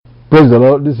Praise the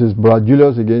Lord. This is Brother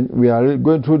Julius again. We are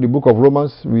going through the book of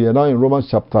Romans. We are now in Romans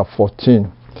chapter 14.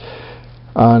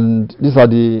 And these are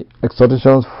the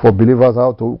exhortations for believers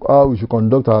how we should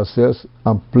conduct ourselves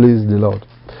and please the Lord.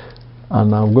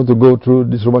 And I'm going to go through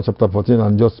this Romans chapter 14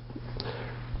 and just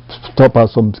stop at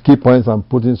some key points and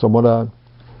put in some other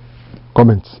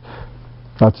comments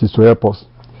that is to help us.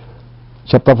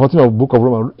 Chapter 14 of the book of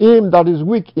Romans. Him that is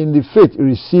weak in the faith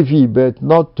receive ye, but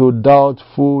not to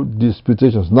doubtful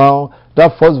disputations. Now,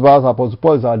 that first verse, Apostle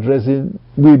Paul is addressing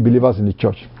we believers in the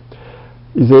church.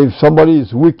 He says if somebody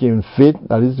is weak in faith,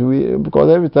 that is, because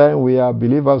every time we are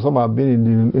believers, some have been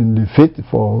in the faith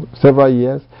for several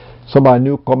years, some are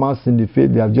newcomers in the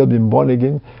faith, they have just been born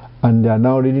again, and they are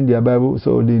now reading their Bible,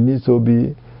 so they need to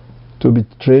be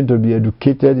trained, to be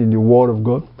educated in the Word of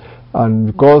God. And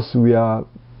because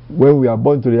when we are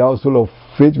born to the household of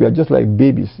faith, we are just like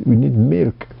babies. We need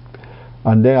milk.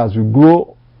 And then as we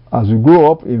grow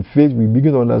up in faith, we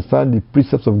begin to understand the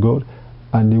precepts of God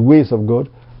and the ways of God.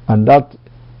 And that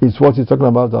is what he's talking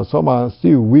about, that some are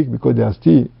still weak because they are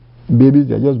still babies,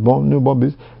 they are just newborn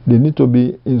babies. They need to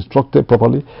be instructed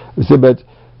properly. He said, but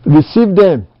receive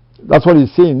them. That's what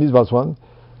he's saying in this verse 1.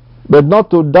 But not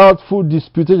to doubtful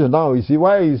disputation. Now, you see,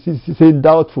 why is he saying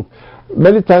doubtful?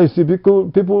 Many times, you see,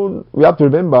 people, we have to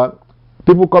remember,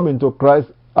 people come into Christ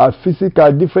at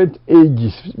physical different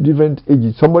ages.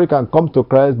 Somebody can come to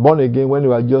Christ born again when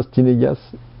they are just teenagers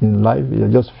in life.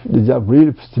 They are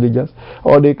real teenagers,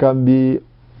 or they can be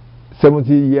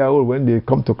 70-year-old when they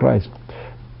come to Christ.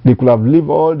 They could have lived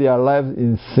all their lives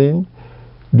in sin,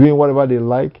 doing whatever they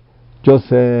like, just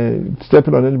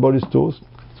stepping on anybody's toes,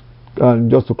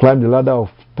 and just to climb the ladder of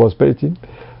prosperity.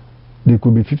 They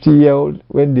could be 50-year-old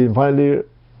when they finally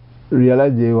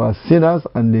realize they were sinners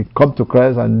and they come to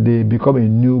Christ and they become a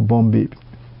newborn babe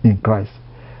in Christ.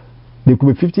 They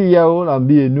could be 50-year-old and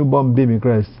be a newborn babe in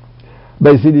Christ.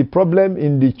 But you see, the problem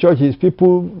in the church is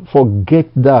people forget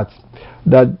that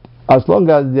as long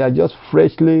as they are just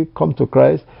freshly come to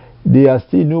Christ, they are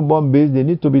still newborn babes. They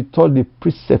need to be taught the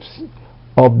precepts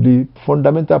of the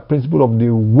fundamental principle of the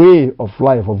way of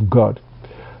life of God.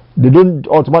 They don't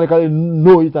automatically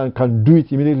know it and can do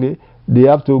it immediately. They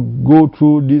have to go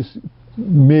through this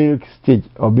milk stage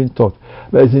of being taught.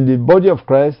 But in the body of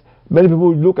Christ, many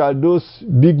people look at those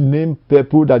big name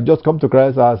people that just come to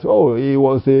Christ as, oh, he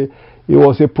was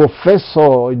a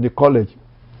professor in the college,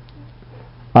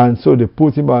 and so they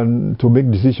put him on to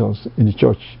make decisions in the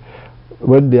church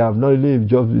when they have not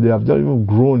even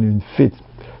grown in faith.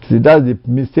 See, that's the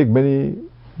mistake many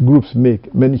groups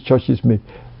make, many churches make.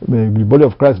 The body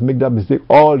of Christ make that mistake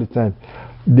all the time.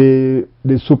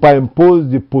 They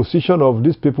superimpose the position of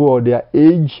these people or their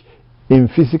age in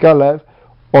physical life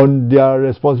on their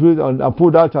responsibility and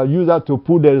put that and use that to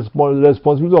put the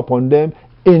responsibility upon them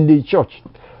in the church,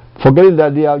 forgetting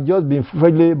that they have just been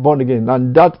freshly born again.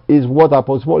 And that is what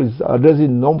Apostle Paul is addressing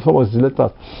in some of his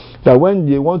letters. That when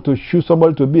they want to choose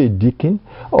somebody to be a deacon,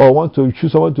 or want to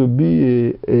choose someone to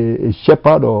be a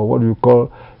shepherd, or what do you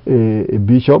call a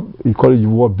bishop, you call it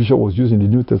what bishop was used in the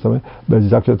New Testament, but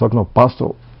it's actually talking of pastor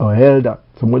or elder,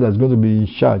 someone that's going to be in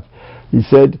charge. He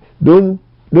said, don't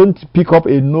pick up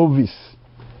a novice.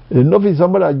 A novice is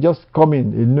somebody that just come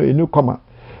in, a newcomer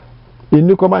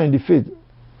in the faith.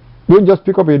 Don't just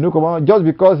pick up a newcomer just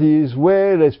because he is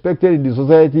well respected in the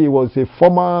society. He was a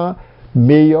former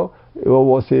mayor, he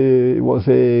was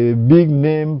a big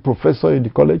name professor in the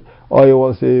college, or he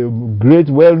was a great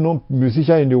well-known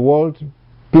musician in the world,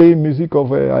 playing music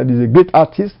and he's a great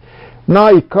artist.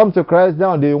 Now he comes to Christ.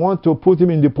 Now they want to put him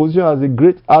in the position as a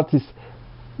great artist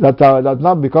that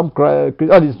now become Christ.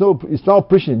 And it's now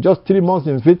preaching. Just 3 months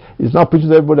in faith, he's now preaching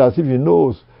to everybody as if he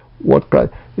knows what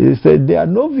Christ. He said they are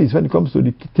novice when it comes to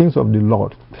the things of the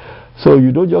Lord. So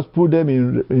you don't just put them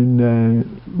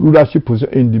in leadership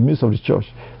position in the midst of the church.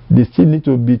 They still need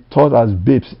to be taught as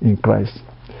babes in Christ.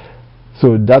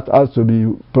 So that has to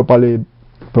be properly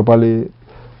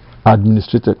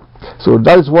administrated. So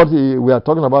that is what we are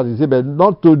talking about. He said, but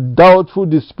not to doubtful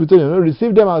disputation.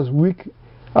 Receive them as weak,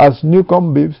 as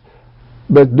newcome babes,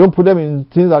 but don't put them in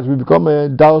things that will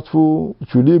become doubtful.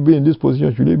 Should they be in this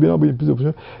position? Should they not be in this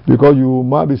position? Because you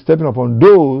might be stepping upon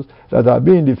those that have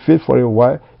been in the faith for a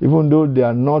while, even though they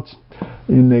are not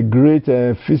in a great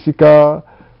physical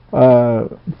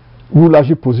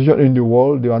rulership position in the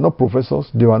world. They are not professors.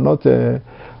 They are not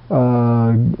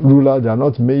rulers. They are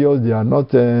not mayors. They are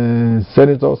not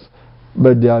senators.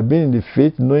 But they have been in the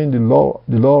faith, knowing the law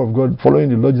of God, following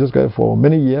the Lord Jesus Christ for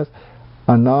many years.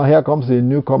 And now here comes a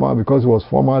newcomer because he was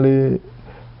formerly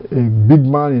a big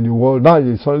man in the world. Now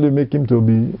they suddenly make him to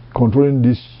be controlling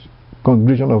this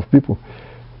congregation of people.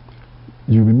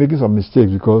 you'll be making some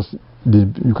mistakes, because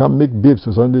you can't make babes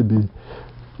to suddenly be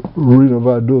ruling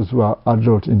over those who are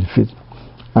adult in the faith.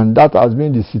 And that has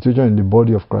been the situation in the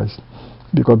body of Christ,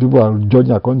 because people are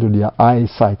judging according to their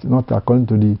eyesight, not according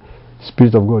to the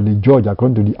Spirit of God. They judge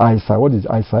according to the eyesight. What is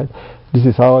eyesight? This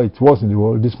is how it was in the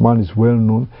world. This man is well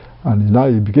known, and now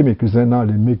he became a Christian. Now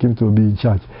they make him to be in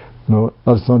charge. No,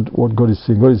 that's not what God is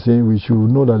saying. God is saying we should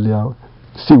know that they are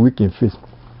still weak in faith.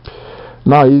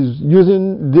 Now he's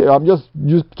using, I'm just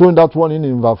throwing that one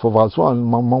in for verse 1,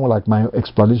 more like my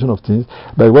explanation of things.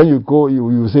 But when you go,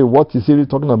 you say, what is he really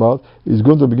talking about? He's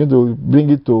going to begin to bring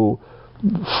it to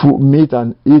meat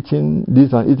and eating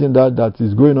this and eating that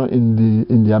is going on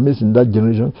in their midst in that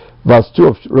generation. Verse 2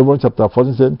 of Romans chapter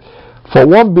 14 says, for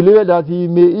one believeth that he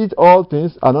may eat all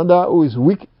things, another who is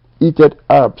weak eateth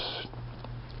herbs.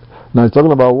 Now he's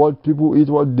talking about what people eat,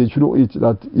 what they shouldn't eat,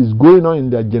 that is going on in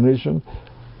their generation,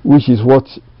 which is what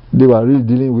they were really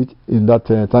dealing with in that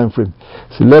time frame.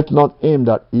 So let not him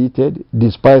that eateth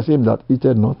despise him that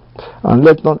eateth not, and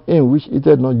let not him which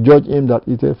eateth not judge him that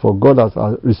eateth, for God has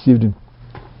received him.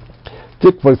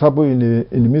 Take for example in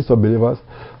the midst of believers,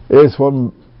 there is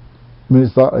one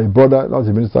minister, a brother, not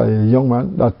a minister, a young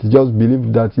man that just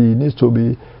believes that he needs to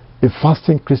be a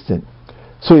fasting Christian.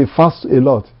 So he fasts a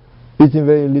lot, eating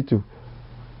very little.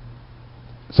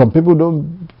 Some people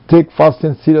don't take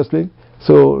fasting seriously,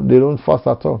 so they don't fast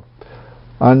at all,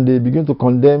 and they begin to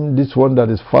condemn this one that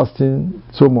is fasting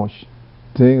so much,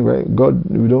 saying, right, God,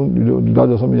 we don't that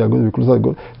does something you are going to be closer to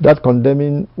God. That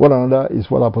condemning one another is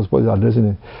what Apostle Paul is addressing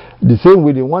it. The same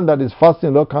with the one that is fasting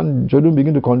a lot, shouldn't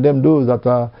begin to condemn those that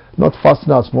are not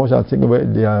fasting as much and think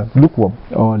about they are lukewarm.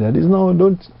 Oh, there is no,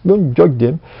 don't judge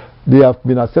them. They have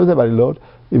been accepted by the Lord.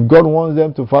 If God wants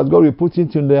them to fast, God will put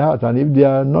it in their heart, and if they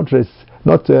are not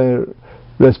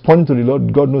responding to the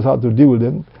Lord, God knows how to deal with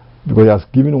them, because He has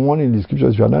given one in the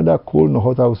scriptures, you are neither cold nor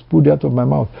hot, I will spew thee out of my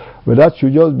mouth. But that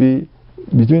should just be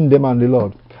between them and the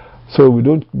Lord. So we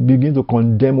don't begin to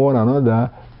condemn one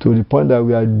another to the point that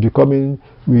we are becoming,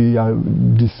 there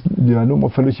are no more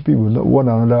fellowship with one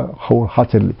another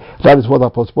wholeheartedly. That is what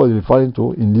Apostle Paul is referring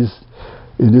to in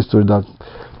this story, that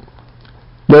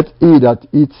let he that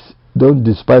eats, don't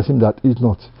despise him that eats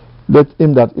not. Let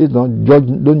him that eats not,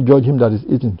 don't judge him that is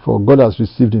eating, for God has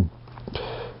received him.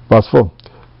 Verse 4.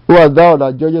 Who art thou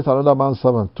that judgest another man's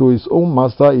servant? To his own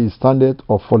master he standeth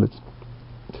or falleth.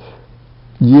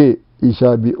 Yea, he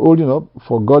shall be holding up,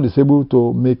 for God is able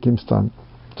to make him stand.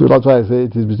 So that's why I say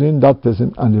it is between that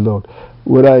person and the Lord.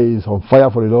 Whether he is on fire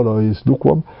for the Lord or he is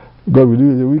lukewarm, God will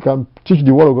do it. We can teach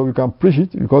the word of God, we can preach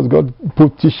it, because God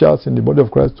put teachers in the body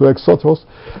of Christ to exhort us,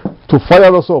 to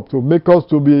fire us up, to make us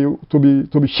to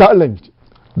be challenged.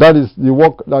 That is the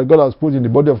work that God has put in the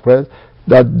body of Christ.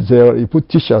 That He put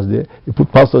teachers there, He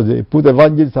put pastors there, He put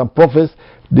evangelists and prophets.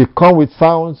 They come with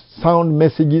sound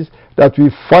messages that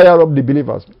will fire up the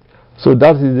believers. So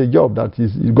that is the job that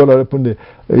is going to open the.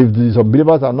 If some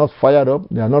believers are not fired up,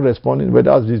 they are not responding, but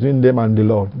that's between them and the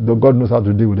Lord. God knows how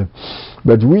to deal with them.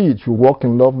 But we should walk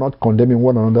in love, not condemning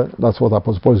one another. That's what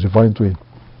Apostle Paul is referring to.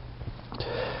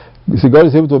 You see, God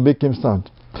is able to make him stand.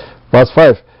 Verse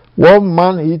 5. One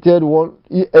man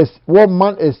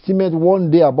estimated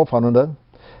one day above another,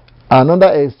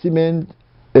 another esteem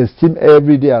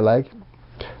every day alike.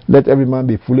 Let every man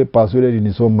be fully persuaded in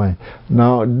his own mind.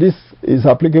 Now, this is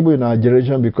applicable in our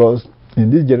generation, because in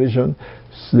this generation,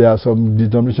 there are some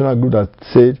denominational groups that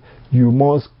said you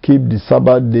must keep the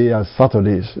Sabbath day as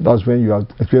Saturdays. That's when you have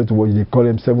experience to what they call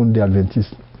them Seventh-day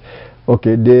Adventists.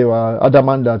 Okay, they were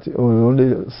adamant that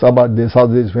only Sabbath day,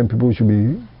 Saturdays, when people should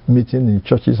be meeting in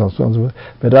churches and so on and so forth.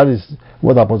 But that is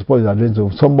what Apostle Paul is addressing. So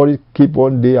somebody keep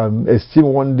one day and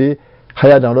esteem one day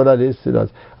higher than another day, say that,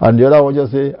 and the other one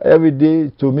just say every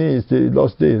day to me is the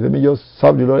lost day. Let me just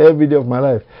serve the Lord every day of my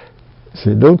life.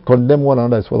 Say, don't condemn one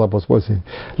another. Is what Apostle Paul is saying.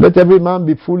 Let every man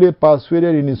be fully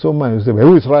persuaded in his own mind. You say, well,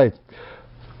 who is right?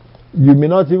 You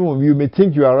may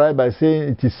think you are right by saying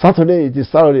it is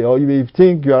Saturday, or you may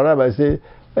think you are right by saying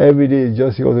every day is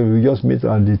just because we just meet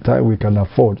at the time we can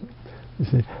afford. You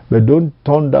see, but don't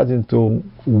turn that into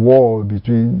war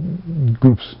between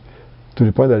groups, to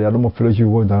the point that they are no more fellowship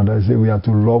with one another. They say we have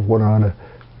to love one another.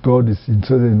 God is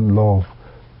interested in love.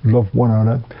 Love one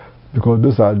another. Because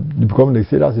those are becoming, they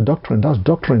say that's a doctrine. That's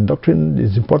doctrine. Doctrine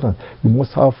is important. We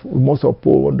must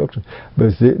uphold one doctrine.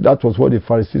 But see, that was what the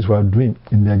Pharisees were doing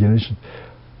in their generation.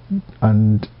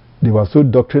 And they were so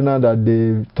doctrinal that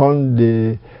they turned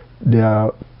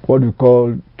their what we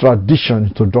call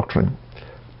tradition to doctrine.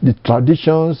 The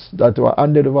traditions that were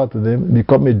handed over to them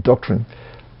become a doctrine.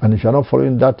 And if you are not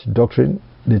following that doctrine,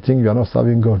 they think you are not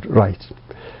serving God right.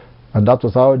 And that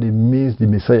was how they missed the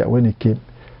Messiah when He came.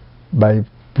 by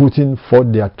putting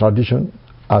forth their tradition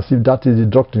as if that is the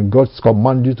doctrine. God's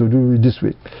command you to do it this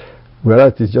way,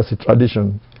 whereas it is just a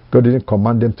tradition. God didn't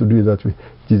command them to do it that way.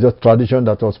 It is just tradition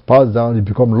that was passed down, it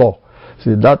become law.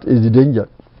 See, that is the danger.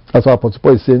 That's why Apostle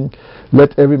Paul is saying,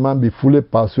 let every man be fully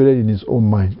persuaded in his own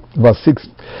mind. Verse 6,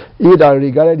 he that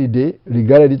regarded the day,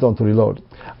 regarded it unto the Lord.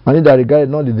 And he that regarded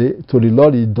not the day, to the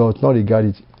Lord he doth not regard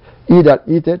it. He that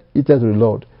eateth, eateth to the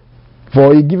Lord.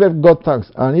 For he giveth God thanks.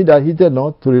 And he that eateth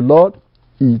not, to the Lord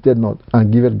he eateth not,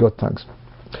 and giveth God thanks.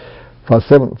 Verse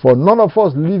 7, for none of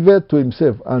us liveth to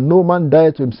himself, and no man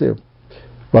dieth to himself.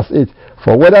 Verse 8,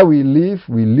 for whether we live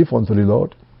unto the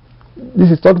Lord.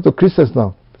 This is talking to Christians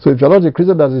now. So if you're not a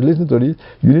Christian that is listening to this,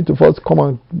 you need to first come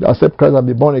and accept Christ and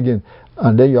be born again.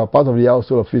 And then you are part of the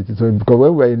household of faith. So because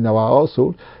when we're in our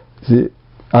household, see,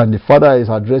 and the father is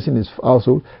addressing his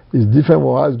household, it's different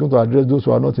from how he's going to address those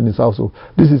who are not in his household.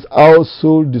 This is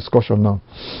household discussion now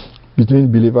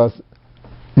between believers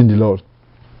in the Lord.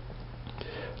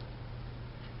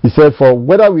 He said, for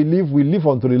whether we live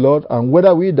unto the Lord, and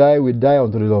whether we die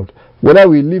unto the Lord. Whether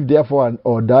we live therefore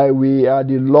or die, we are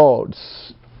the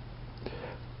Lord's.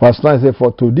 Verse 9 says,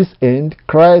 for to this end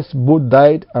Christ both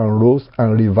died and rose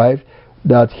and revived,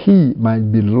 that he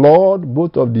might be Lord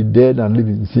both of the dead and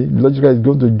living. See, the Lord Jesus is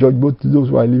going to judge both those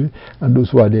who are living and those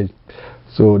who are dead.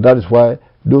 So that is why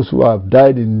those who have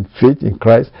died in faith in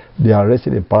Christ, they are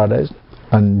resting in paradise,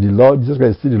 and the Lord Jesus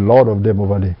Christ is still the Lord of them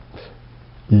over there.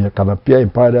 He can appear in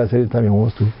paradise anytime he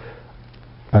wants to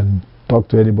and talk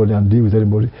to anybody and deal with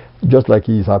anybody, just like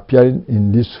he is appearing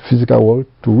in this physical world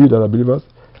to we that are believers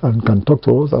and can talk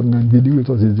to us and be deal with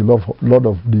us. He is the Lord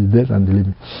of the dead and the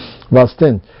living. Verse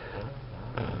 10.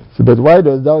 So, but why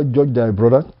dost thou judge thy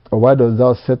brother, or why dost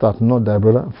thou set at naught thy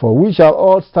brother? For we shall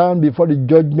all stand before the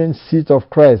judgment seat of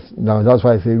Christ. Now that's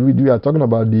why I say we are talking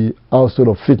about the household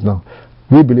of faith now.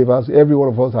 We believers, every one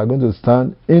of us are going to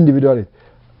stand individually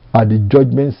at the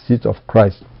judgment seat of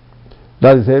Christ.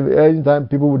 That is, every time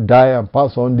people would die and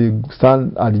pass on, they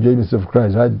stand at the judgment seat of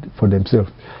Christ, right, for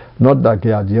themselves. Not that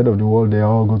at the end of the world they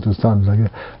are all going to stand like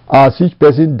that. As each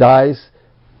person dies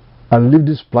and leave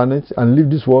this planet and leave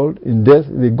this world in death,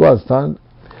 they go and stand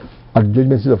at the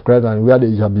judgment seat of Christ, and where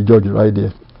they shall be judged right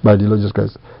there by the Lord Jesus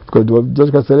Christ. Because the Lord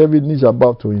Jesus Christ said every knee shall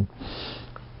bow to him.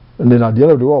 And then at the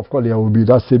end of the world, of course, there will be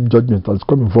that same judgment that's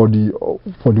coming for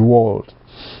the world.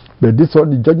 But this one,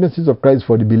 the judgment seat of Christ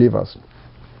for the believers.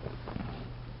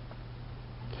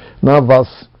 Now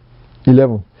verse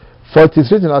 11. For it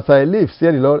is written, as I live,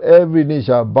 saith the Lord, every knee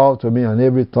shall bow to me, and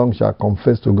every tongue shall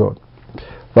confess to God.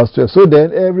 Verse 12. So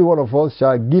then every one of us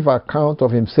shall give account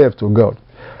of himself to God.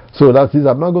 So that is,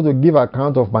 I'm not going to give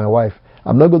account of my wife.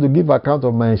 I'm not going to give account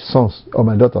of my sons or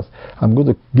my daughters. I'm going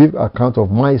to give account of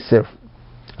myself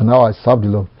and how I serve the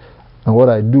Lord and what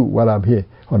I do while I'm here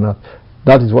on earth.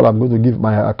 That is what I'm going to give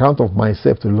my account of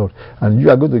myself to the Lord. And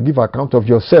you are going to give account of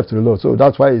yourself to the Lord. So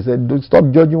that's why he said, stop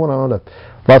judging one another.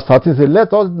 Verse 13 says,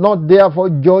 let us not therefore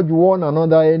judge one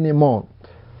another anymore,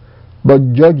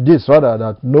 but judge this rather,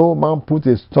 that no man put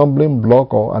a stumbling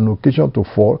block or an occasion to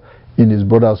fall in his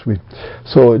brother's way.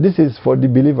 So this is for the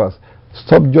believers.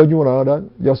 Stop judging one another,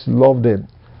 just love them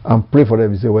and pray for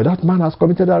them. You say, well, that man has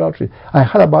committed adultery. I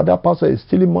heard about that pastor is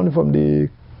stealing money from the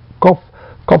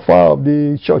coffer of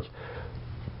the church.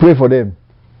 Pray for them.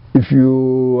 If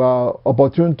you are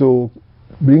opportune to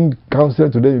bring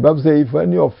counsel to them, the Bible says,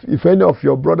 if any of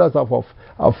your brothers have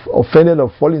offended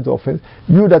or fallen into offense,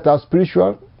 you that are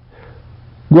spiritual,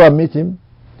 go and meet him,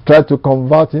 try to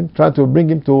convert him, try to bring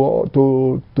him to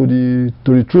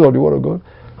the truth of the word of God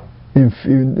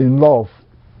in love.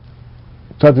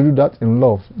 Try to do that in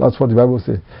love. That's what the Bible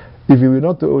says. If he will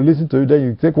not listen to you, then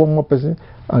you take one more person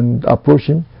and approach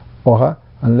him or her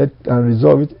and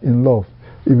resolve it in love.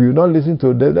 If you will not listen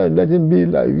to them, then let him be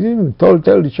like, tell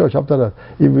the church after that.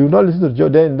 If you will not listen to the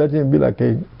church, then let him be like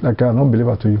an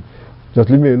unbeliever to you.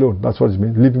 Just leave me alone. That's what it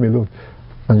means. Leave me alone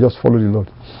and just follow the Lord.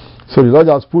 So the Lord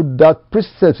has put that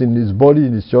precepts in his body,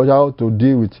 in his church, how to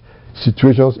deal with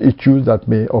situations, issues that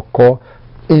may occur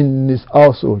in his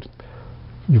household.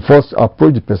 You first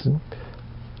approach the person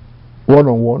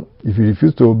one-on-one. If he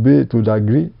refuses to obey, to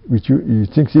agree with you, he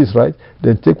thinks he is right,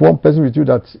 then take one person with you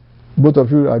that both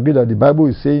of you agree that the Bible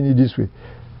is saying it this way.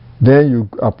 Then you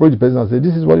approach the person and say,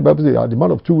 this is what the Bible says. At the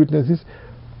man of two witnesses,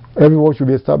 everyone should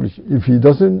be established. If he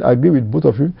doesn't agree with both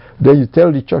of you, then you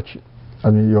tell the church,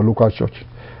 your local church,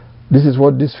 this is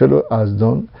what this fellow has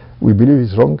done. We believe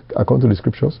he's wrong according to the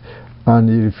scriptures, and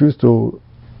he refused to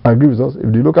agree with us.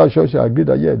 If the local church agree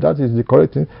that, yeah, that is the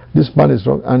correct thing, this man is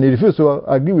wrong, and he refused to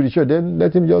agree with the church, then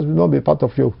let him just not be part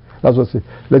of you. That's what I say.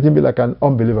 Let him be like an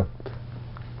unbeliever.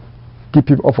 Keep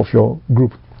him off of your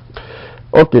group.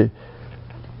 Okay.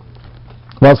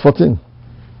 Verse 14.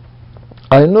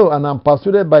 I know and am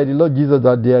persuaded by the Lord Jesus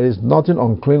that there is nothing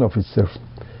unclean of itself.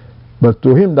 But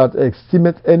to him that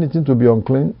esteemeth anything to be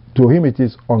unclean, to him it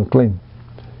is unclean.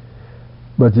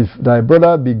 But if thy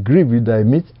brother be grieved with thy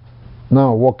meat,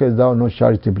 now walkest thou not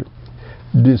charitably.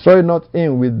 Destroy not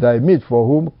him with thy meat for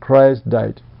whom Christ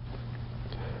died.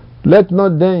 Let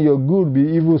not then your good be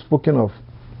evil spoken of.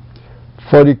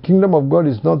 For the kingdom of God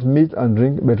is not meat and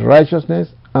drink, but righteousness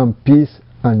and peace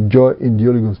and joy in the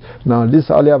Holy Ghost. Now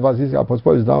this earlier verses, Apostle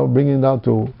Paul is now bringing down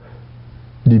to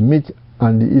the meat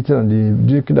and the eating and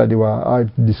the drinking that they were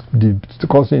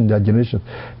discussing in their generation.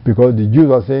 Because the Jews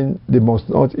were saying they must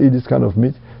not eat this kind of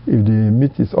meat. If the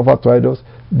meat is offered to idols,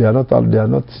 they are not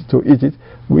to eat it,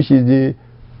 which is the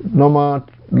normal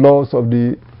laws of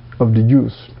the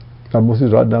Jews. And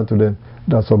Moses wrote down to them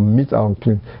that some meat are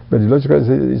unclean. But the logical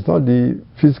says it's not the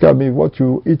physical meat. What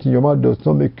you eat in your mouth does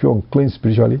not make you unclean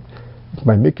spiritually. It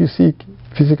might make you sick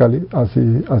physically as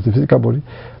a physical body.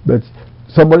 But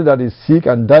somebody that is sick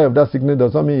and die of that sickness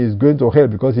does not mean he's going to hell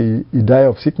because he died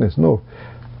of sickness. No.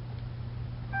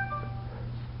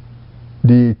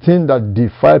 The thing that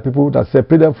defiles people, that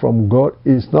separate them from God,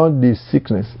 is not the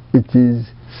sickness. It is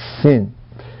sin.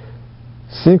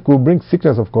 Sin could bring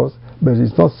sickness, of course, but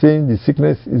it's not saying the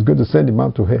sickness is going to send the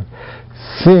man to hell.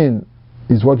 Sin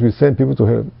is what will send people to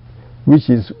hell, which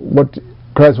is what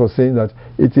Christ was saying, that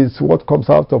it is what comes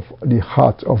out of the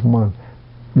heart of man,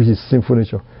 which is sinful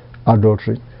nature,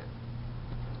 adultery,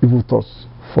 evil thoughts,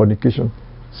 fornication,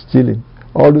 stealing.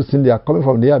 All those things, they are coming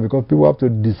from the heart because people have to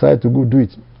decide to go do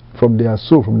it. From their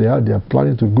soul, from their heart, they are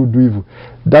planning to go do evil.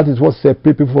 That is what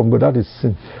separates people from God. That is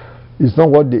sin. It's not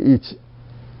what they eat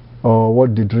or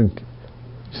what they drink.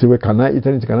 You say, well, can I eat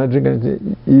anything? Can I drink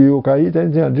anything? You can eat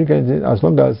anything and drink anything as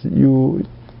long as you're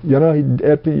not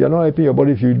helping your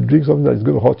body if you drink something that is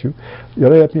going to hurt you. You're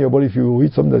not helping your body if you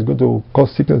eat something that's going to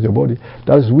cause sickness in your body.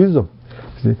 That is wisdom.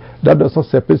 See, that does not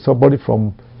separate somebody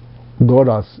from God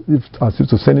as if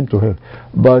to send him to hell.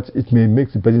 But it may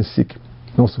make the person sick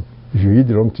also if you eat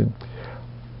the wrong thing.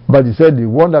 But he said the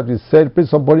one that will separate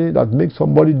somebody, that makes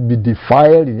somebody be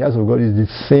defiled in the eyes of God, is the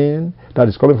sin that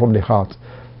is coming from the heart,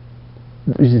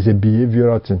 which is a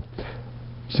behavioral thing.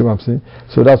 You see what I'm saying?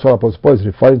 So that's what Apostle Paul is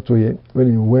referring to here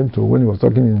when he was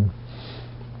talking in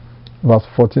verse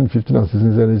 14, 15 and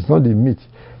 16. He said it's not the meat.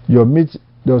 Your meat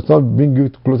does not bring you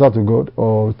closer to God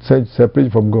or separate you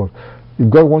from God.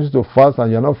 If God wants you to fast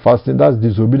and you're not fasting, that's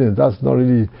disobedience. That's not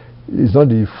really, it's not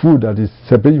the food that is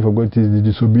separating you from God, it is the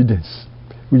disobedience,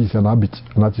 which is an habit,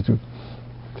 an attitude.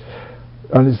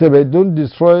 And he said, but don't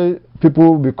destroy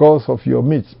people because of your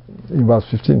meat, in verse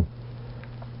 15.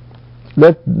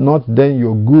 Let not then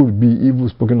your good be evil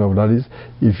spoken of. That is,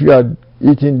 if you are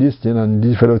eating this thing and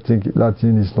this fellow thinks that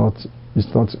thing is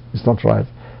not right,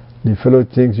 the fellow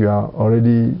thinks you are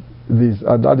already this,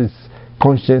 and that is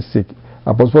conscience sake.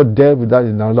 Apostle Paul dealt with that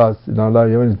in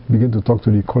another when he began to talk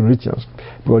to the Corinthians,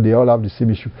 because they all have the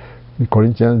same issue. The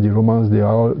Corinthians, the Romans, they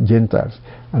are all Gentiles,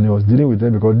 and he was dealing with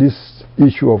them because this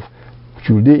issue of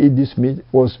should they eat this meat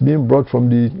was being brought from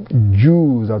the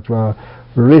Jews that were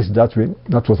raised that way.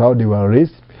 That was how they were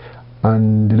raised,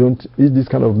 and they don't eat this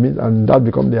kind of meat, and that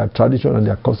becomes their tradition and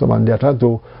their custom, and they are trying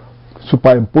to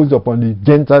superimpose upon the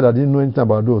Gentiles that didn't know anything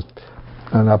about those.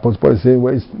 And Apostle Paul is saying,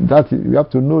 well, you have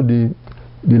to know the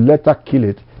letter kill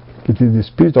it. It is the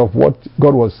spirit of what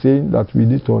God was saying that we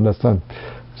need to understand.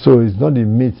 So it's not the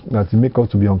meat that makes us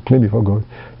to be unclean before God.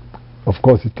 Of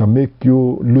course, it can make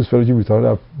you lose fellowship with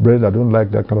other brethren that don't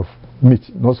like that kind of meat,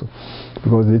 also,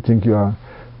 because they think you are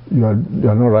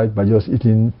not right by just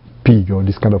eating pig or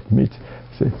this kind of meat.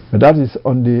 See? But that is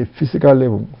on the physical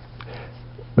level.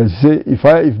 But say if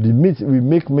the meat will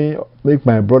make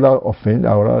my brother offend,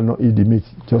 I would rather not eat the meat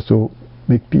just to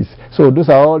make peace. So those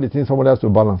are all the things somebody has to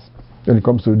balance when it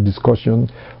comes to discussion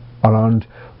around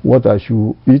what I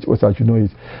should eat, what I should not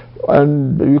eat.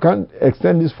 And you can't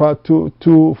extend this far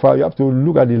too far. You have to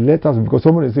look at the letters, because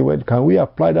somebody will say, well, can we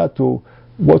apply that to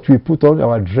what we put on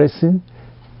our dressing?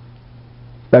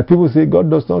 Like people say,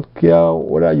 God does not care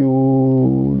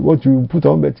what you put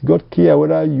on, but God cares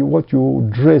what you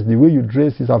dress. The way you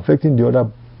dress is affecting the other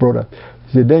brother.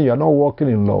 So then you are not walking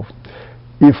in love.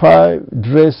 If I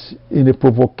dress in a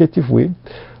provocative way,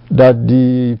 that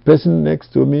the person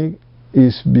next to me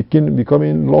is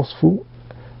becoming lustful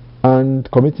and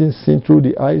committing sin through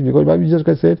the eyes, because the Bible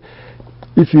just said,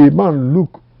 if a man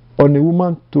look on a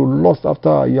woman to lust after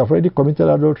her, you have already committed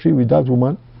adultery with that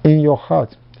woman in your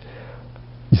heart.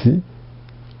 You see?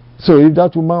 So if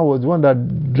that woman was the one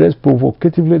that dressed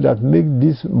provocatively that made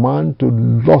this man to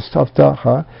lust after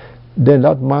her, then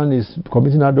that man is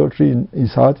committing adultery in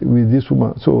his heart with this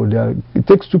woman. So it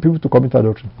takes two people to commit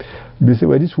adultery. They say,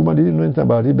 well, this woman didn't know anything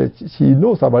about it, but she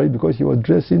knows about it because she was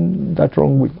dressing that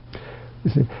wrong way.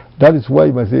 You see, that is why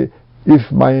you must say,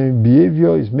 if my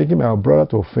behavior is making my brother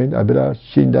to offend, I better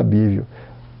change that behavior,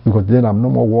 because then I'm no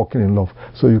more walking in love.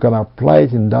 So you can apply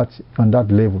it on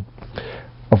that level.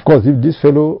 Of course, if this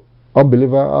fellow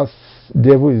unbeliever has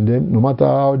devil in them, no matter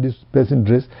how this person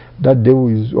dress, that devil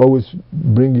is always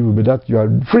bring you, but that you are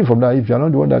free from that. If you are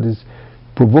not the one that is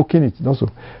provoking it, also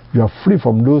you are free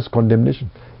from those condemnation,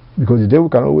 because the devil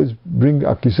can always bring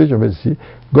accusation. But see,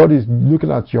 God is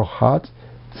looking at your heart,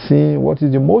 seeing what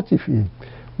is the motive here.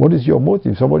 What is your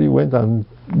motive? Somebody went and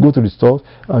go to the store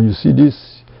and you see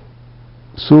this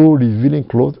so revealing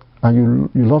cloth and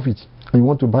you love it and you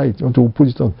want to buy it, you want to put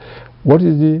it on. What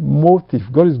is the motive?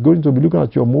 God is going to be looking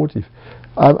at your motive.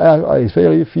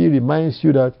 Especially if He reminds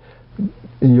you that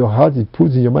in your heart, He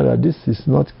puts in your mind that this is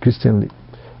not Christianly.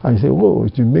 And you say, oh,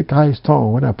 it will make eyes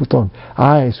turn when I put on.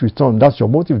 Eyes will turn. That's your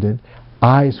motive then.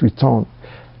 Eyes will turn.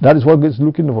 That is what God is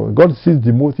looking for. God sees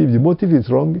the motive. The motive is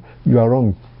wrong, you are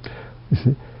wrong. You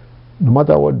see, no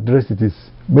matter what dress it is,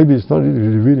 maybe it's not really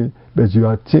revealing, but you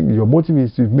are thinking, your motive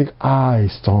is to make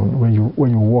eyes turn when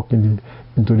you walk into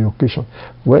the occasion.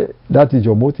 Well, that is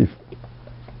your motive,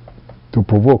 to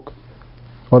provoke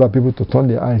other people to turn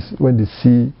their eyes when they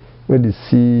see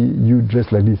you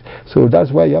dressed like this. So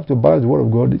that's why you have to balance the word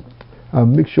of God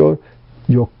and make sure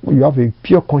you have a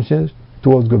pure conscience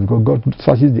towards God, because God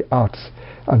searches the hearts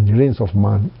and the reins of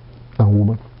man and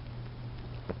woman.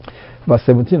 Verse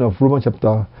 17 of Romans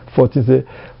chapter 14 says,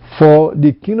 for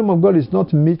the kingdom of God is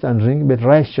not meat and drink, but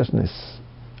righteousness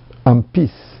and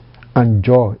peace and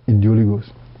joy in the Holy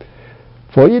Ghost.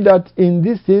 For he that in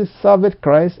these things serveth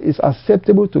Christ is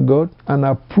acceptable to God and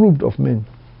approved of men.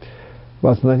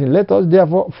 Verse 19, let us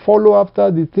therefore follow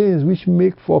after the things which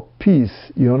make for peace.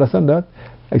 You understand that?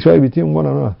 Actually between one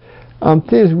another. And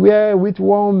things wherewith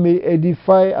one may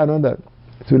edify another.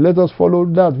 So let us follow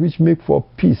that which make for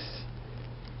peace.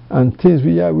 And things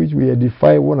which we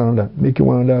edify one another, making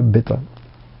one another better.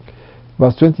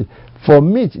 Verse 20, for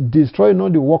meat destroy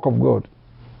not the work of God.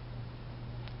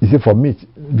 He said for meat,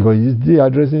 because they are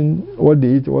addressing what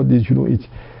they eat, what they shouldn't eat.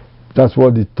 That's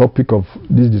what the topic of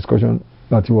this discussion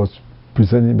that he was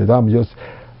presenting, but I'm just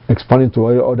expanding to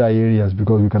other areas,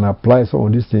 because we can apply some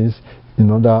of these things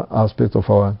in other aspects of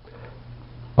our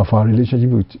relationship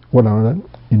with one another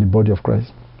in the body of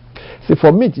Christ. Say,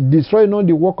 for meat destroy not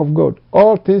the work of God.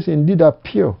 All things indeed are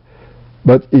pure,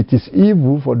 but it is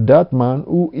evil for that man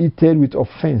who eateth with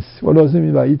offense. What does it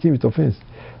mean by eating with offense?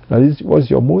 That is, what's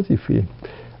your motive here?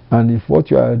 And if what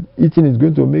you are eating is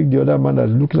going to make the other man that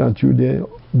is looking at you there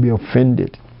be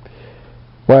offended.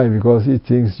 Why? Because he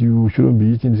thinks you shouldn't be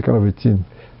eating this kind of a thing.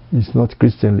 It's not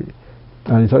Christianly.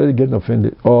 And he's already getting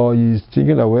offended. Or he's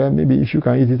thinking that, well, maybe if you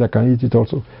can eat it, I can eat it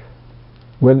also.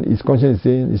 When his conscience is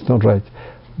saying it's not right.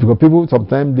 Because people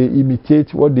sometimes they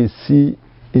imitate what they see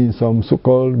in some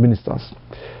so-called ministers.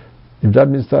 If that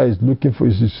minister is looking for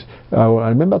his, I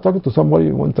remember talking to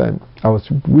somebody one time. I was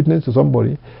witness to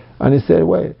somebody, and he said,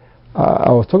 well,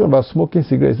 I was talking about smoking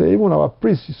cigarettes. He said, even our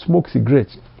priest smokes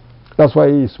cigarettes. That's why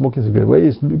he is smoking cigarettes. Well,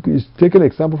 he's taking an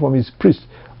example from his priest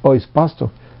or his pastor,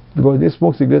 because they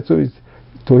smoke cigarettes, so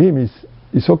to him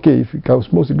it's okay if you can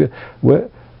smoke cigarettes. Well,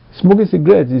 smoking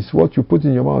cigarettes is what you put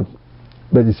in your mouth,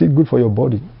 but is it good for your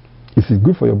body? Is it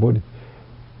good for your body?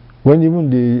 When even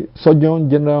the Surgeon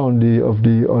General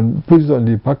puts it on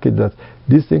the package that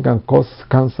this thing can cause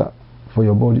cancer for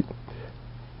your body.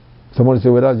 Somebody say,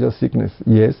 well, that's just sickness.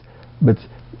 Yes, but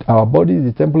our body is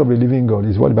the temple of the living God,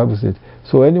 is what the Bible said.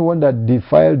 So anyone that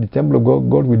defiles the temple of God,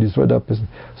 God will destroy that person.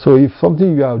 So if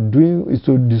something you are doing is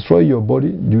to destroy your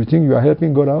body, do you think you are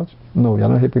helping God out? No, you are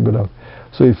not helping God out.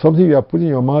 So if something you are putting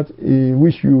in your mouth, in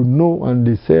which you know, and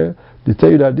they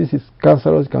tell you that this is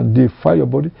cancerous, can defile your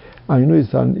body, and you know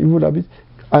it's an evil habit,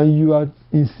 and you are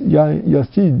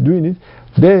still doing it,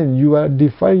 then you are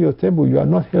defiling your temple. You are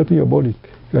not helping your body.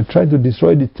 You are trying to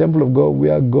destroy the temple of God,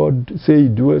 where God say He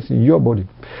dwells in your body.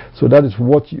 So that is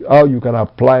how you can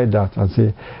apply that and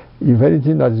say, if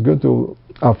anything that is going to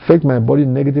affect my body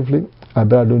negatively, I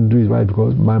better don't do it, right?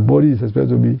 Because my body is expected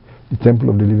to be the temple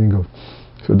of the living God.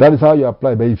 So that is how you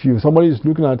apply. But if somebody is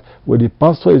looking at, well, the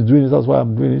pastor is doing this, that's why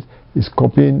I'm doing it, is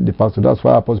copying the pastor. That's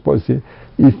why Apostle Paul says,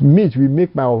 if meat will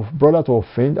make my brother to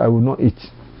offend, I will not eat.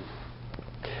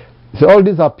 So all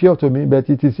these are pure to me, but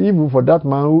it is evil for that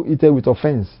man who eateth with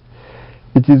offense.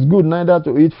 It is good neither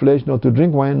to eat flesh, nor to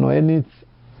drink wine, nor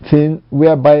anything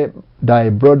whereby thy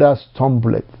brother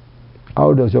stumbleth.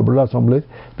 How does your brother stumble?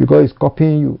 Because he's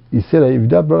copying you. He said that if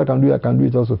that brother can do it, I can do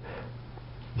it also.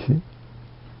 You see?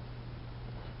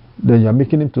 Then you are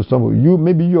making him to stumble.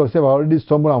 Maybe you yourself are already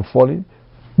stumbling and falling,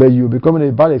 but you're becoming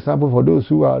a bad example for those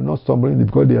who are not stumbling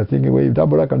because they are thinking, well, if that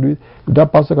brother can do it, if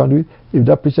that pastor can do it, if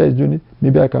that preacher is doing it,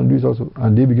 maybe I can do it also.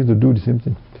 And they begin to do the same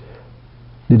thing.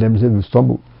 They themselves will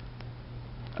stumble.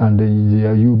 And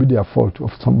then you will be their fault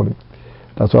of stumbling.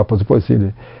 That's what Apostle Paul is saying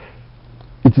there.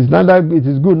 It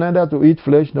is good neither to eat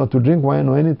flesh nor to drink wine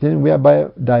or anything whereby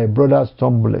thy brother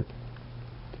stumbleth,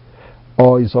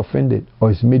 or is offended,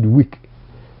 or is made weak.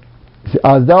 See,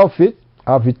 as thou faith,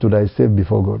 have it to thyself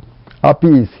before God. Happy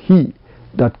is he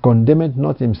that condemneth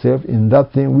not himself in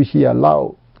that thing which he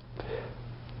allowed.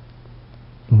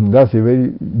 That's a very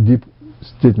deep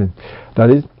statement.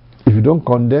 That is, if you don't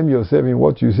condemn yourself in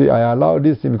what you say, I allow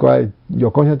this thing because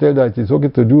your conscience tells that it is okay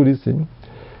to do this thing.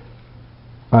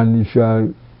 And if you are,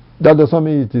 that doesn't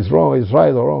mean it is wrong, it's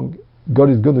right or wrong. God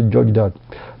is going to judge that.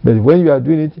 But when you are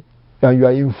doing it and you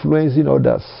are influencing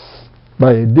others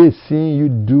by they seeing you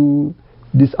do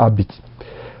this habit,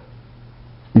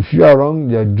 if you are wrong,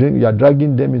 you are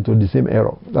dragging them into the same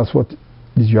error. That's what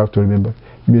you have to remember.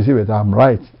 You may say, but I'm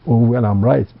right, or when I'm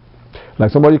right.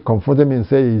 Like somebody confronted me and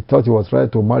said he thought he was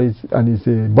right to marry, and he's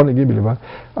a born again believer,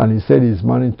 and he said he's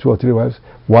marrying 2 or 3 wives.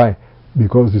 Why?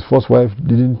 Because his first wife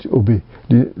didn't obey.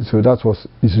 So that was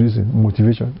his reason,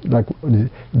 motivation. Like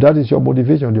that is your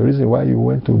motivation, the reason why you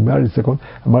went to marry the second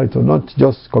and marry third, not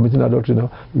just committing adultery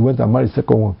now. You went and married the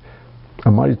second one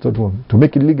and married the third one to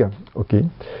make it legal. Okay.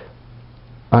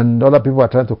 And other people are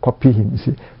trying to copy him. You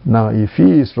see, now if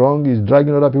he is wrong, he's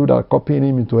dragging other people that are copying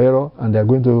him into error, and they're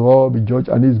going to all be judged,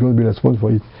 and he's going to be responsible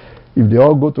for it. If they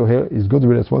all go to hell, he's going to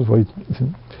be responsible for it.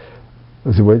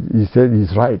 You see, well, he said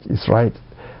he's right. He's right.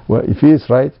 Well, if he is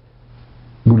right,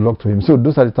 good luck to him. So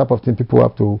those are the type of things people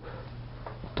have to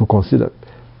consider.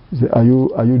 You say,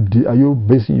 are you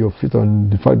basing your faith on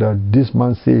the fact that this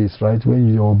man says right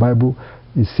when your Bible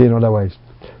is saying otherwise?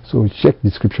 So check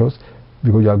the scriptures.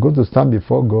 Because you are going to stand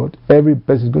before God. Every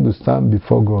person is going to stand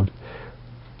before God,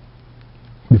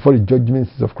 before the judgment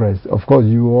seat of Christ. Of course,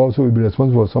 you also will be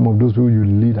responsible for some of those who you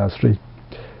lead astray.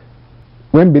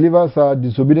 When believers are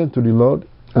disobedient to the Lord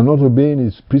and not obeying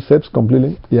His precepts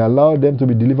completely, He allowed them to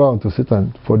be delivered unto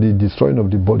Satan for the destroying of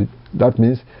the body. That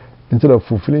means instead of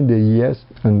fulfilling their years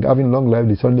and having long life,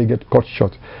 they suddenly get cut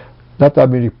short. That has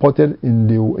been reported in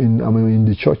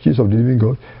the churches of the living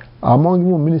God, among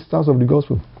even ministers of the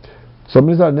gospel. Some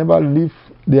ministers never live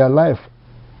their life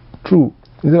through.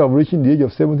 Instead of reaching the age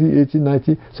of 70, 80,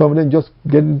 90, some of them just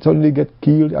suddenly get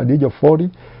killed at the age of 40.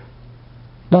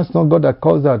 That's not God that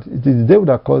caused that. It is the devil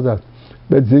that caused that.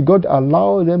 But God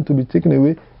allows them to be taken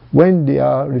away when they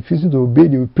are refusing to obey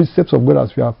the precepts of God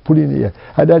as we are putting here.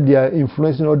 Either they are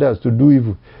influencing others to do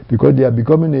evil because they are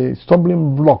becoming a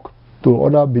stumbling block to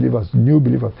other believers, new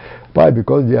believers. Why?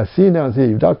 Because they are seeing them and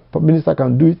say, if that minister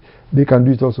can do it, they can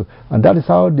do it also. And that is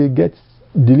how they get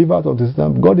delivered unto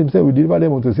Satan. God Himself will deliver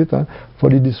them unto Satan for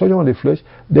the destruction of the flesh.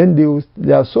 Then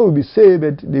their soul will be saved,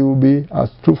 but they will be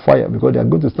as through fire, because they are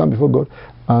going to stand before God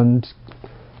and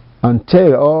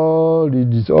tell all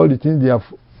the things they have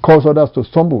caused others to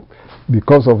stumble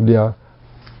because of their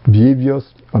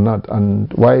behaviors or not,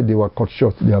 and why they were cut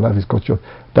short. Their life is cut short.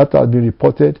 That has been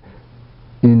reported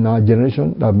in our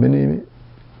generation, that many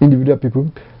individual people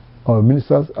or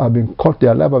ministers have been cut,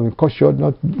 their life have been cut short,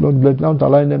 not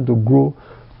allowing them to grow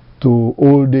to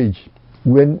old age.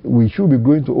 When we should be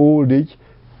growing to old age,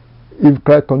 if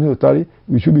Christ continues to tarry,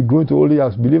 we should be growing to old age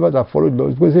as believers that follow the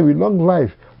Lord. Because say with long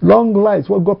life is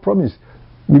what God promised.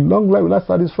 With long life will I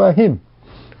satisfy Him.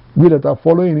 We that are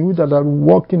following Him, we that are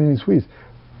walking in His ways,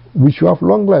 we should have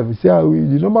long life. We say,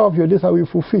 the number of your days I will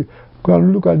fulfill. Go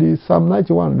and look at the Psalm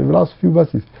 91, the last few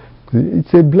verses.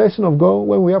 It's a blessing of God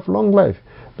when we have long life.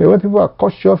 But when people are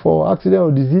cut short for accident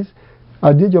or disease,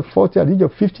 at the age of 40, at the age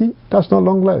of 50, that's not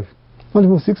long life. Not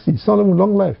even 60, it's not even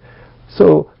long life.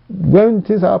 So when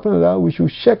things are happening like that, we should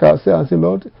check ourselves and say,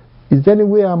 Lord, is there any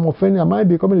way I'm offending? Am I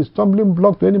becoming a stumbling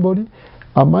block to anybody?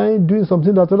 Am I doing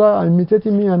something that others are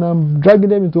imitating me and I'm dragging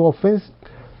them into offense?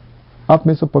 Have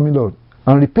mercy upon me, Lord,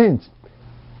 and repent.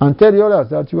 And tell the others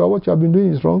that what you have been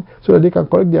doing is wrong, so that they can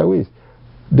correct their ways.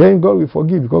 Then God will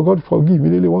forgive, because God forgives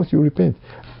immediately once you repent.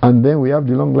 And then we have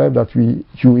the long life that we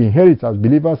should inherit as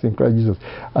believers in Christ Jesus.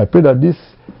 I pray that this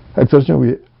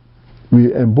exhortation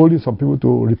will embolden some people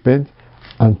to repent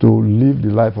and to live the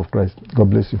life of Christ. God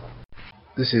bless you.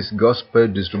 This is Gospel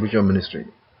Distribution Ministry,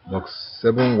 Box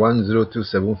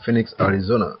 71027, Phoenix,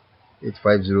 Arizona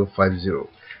 85050.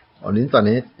 On the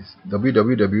internet, it's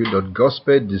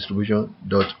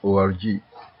www.gospeldistribution.org.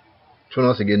 Join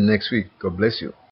us again next week. God bless you.